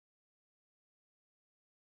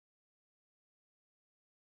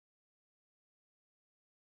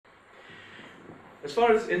As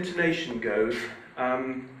far as intonation goes,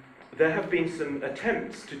 there have been some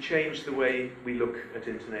attempts to change the way we look at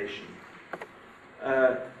intonation.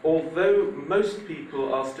 Although most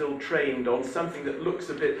people are still trained on something that looks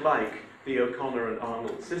a bit like the O'Connor and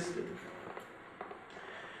Arnold system,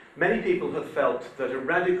 many people have felt that a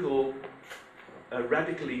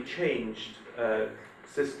radically changed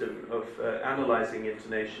system of analysing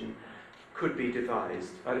intonation could be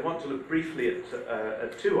devised. I want to look briefly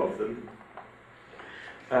at two of them.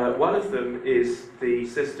 One of them is the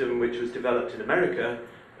system which was developed in America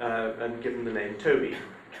and given the name ToBI.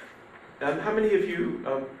 How many of you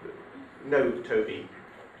know ToBI?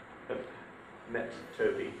 Have met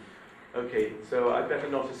ToBI? Okay, so I better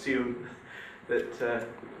not assume that,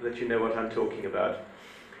 that you know what I'm talking about.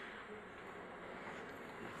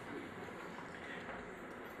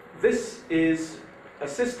 This is a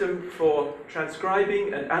system for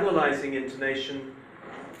transcribing and analysing intonation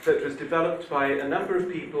that was developed by a number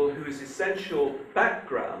of people whose essential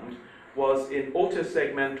background was in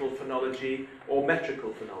autosegmental phonology or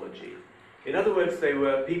metrical phonology. In other words, they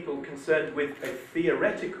were people concerned with a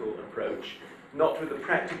theoretical approach, not with a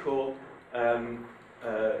practical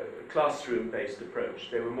classroom-based approach.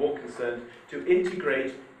 They were more concerned to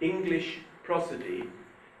integrate English prosody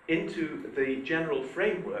into the general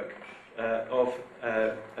framework of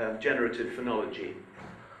generative phonology.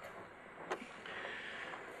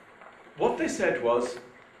 What they said was,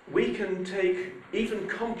 we can take even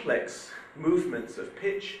complex movements of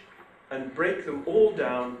pitch and break them all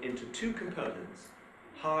down into two components,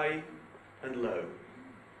 high and low.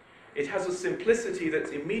 It has a simplicity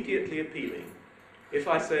that's immediately appealing. If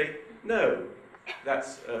I say no, that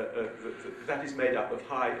is made up of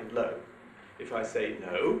high and low. If I say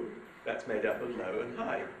no, that's made up of low and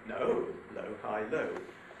high. No, low, high, low.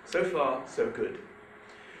 So far, so good.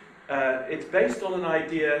 It's based on an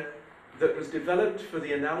idea that was developed for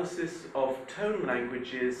the analysis of tone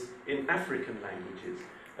languages in African languages.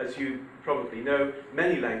 As you probably know,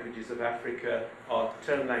 many languages of Africa are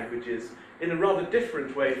tone languages in a rather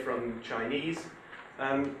different way from Chinese.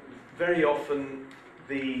 Very often,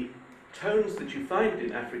 the tones that you find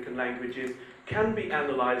in African languages can be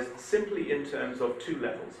analysed simply in terms of two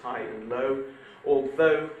levels, high and low,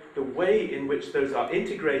 although the way in which those are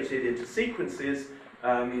integrated into sequences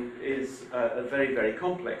is a very, very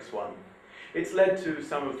complex one. It's led to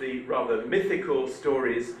some of the rather mythical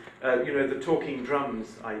stories, you know, the talking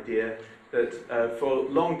drums idea, that for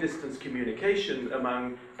long-distance communication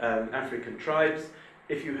among African tribes,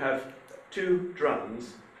 if you have two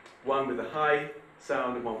drums, one with a high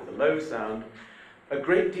sound and one with a low sound, a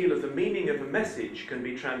great deal of the meaning of a message can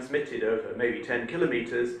be transmitted over maybe 10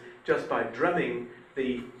 kilometers just by drumming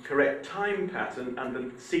the correct time pattern and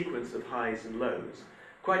the sequence of highs and lows.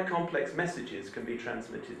 Quite complex messages can be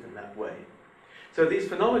transmitted in that way. So these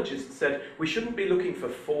phonologists said, we shouldn't be looking for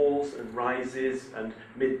falls and rises and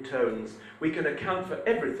mid-tones. We can account for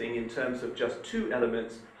everything in terms of just two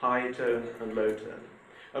elements, high tone and low tone.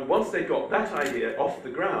 And once they got that idea off the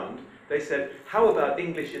ground, they said, how about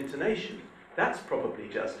English intonation? That's probably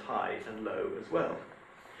just high and low as well.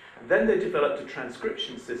 And then they developed a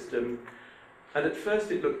transcription system, and at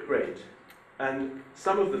first it looked great. And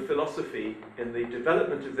some of the philosophy in the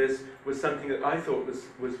development of this was something that I thought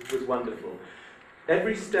was wonderful.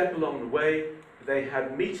 Every step along the way, they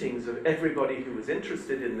had meetings of everybody who was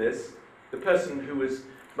interested in this. The person who was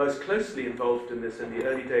most closely involved in this in the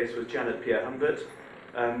early days was Janet Pierre Humbert,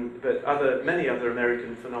 but many other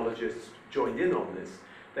American phonologists joined in on this.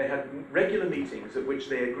 They had regular meetings at which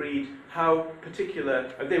they agreed how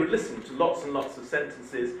particular, and they would listen to lots and lots of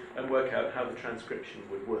sentences and work out how the transcription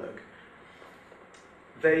would work.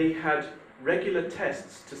 They had regular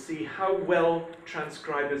tests to see how well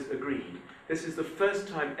transcribers agreed. This is the first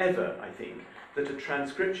time ever, I think, that a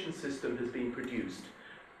transcription system has been produced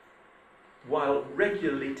while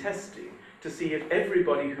regularly testing to see if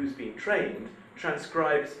everybody who's been trained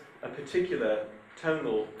transcribes a particular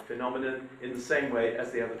tonal phenomenon in the same way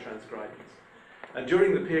as the other transcribers. And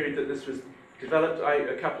during the period that this was developed,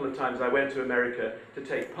 a couple of times I went to America to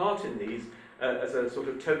take part in these as a sort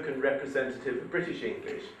of token representative of British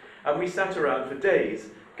English. And we sat around for days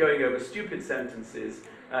going over stupid sentences,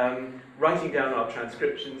 writing down our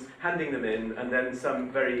transcriptions, handing them in, and then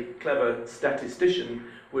some very clever statistician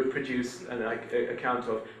would produce an account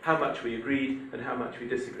of how much we agreed and how much we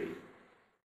disagreed.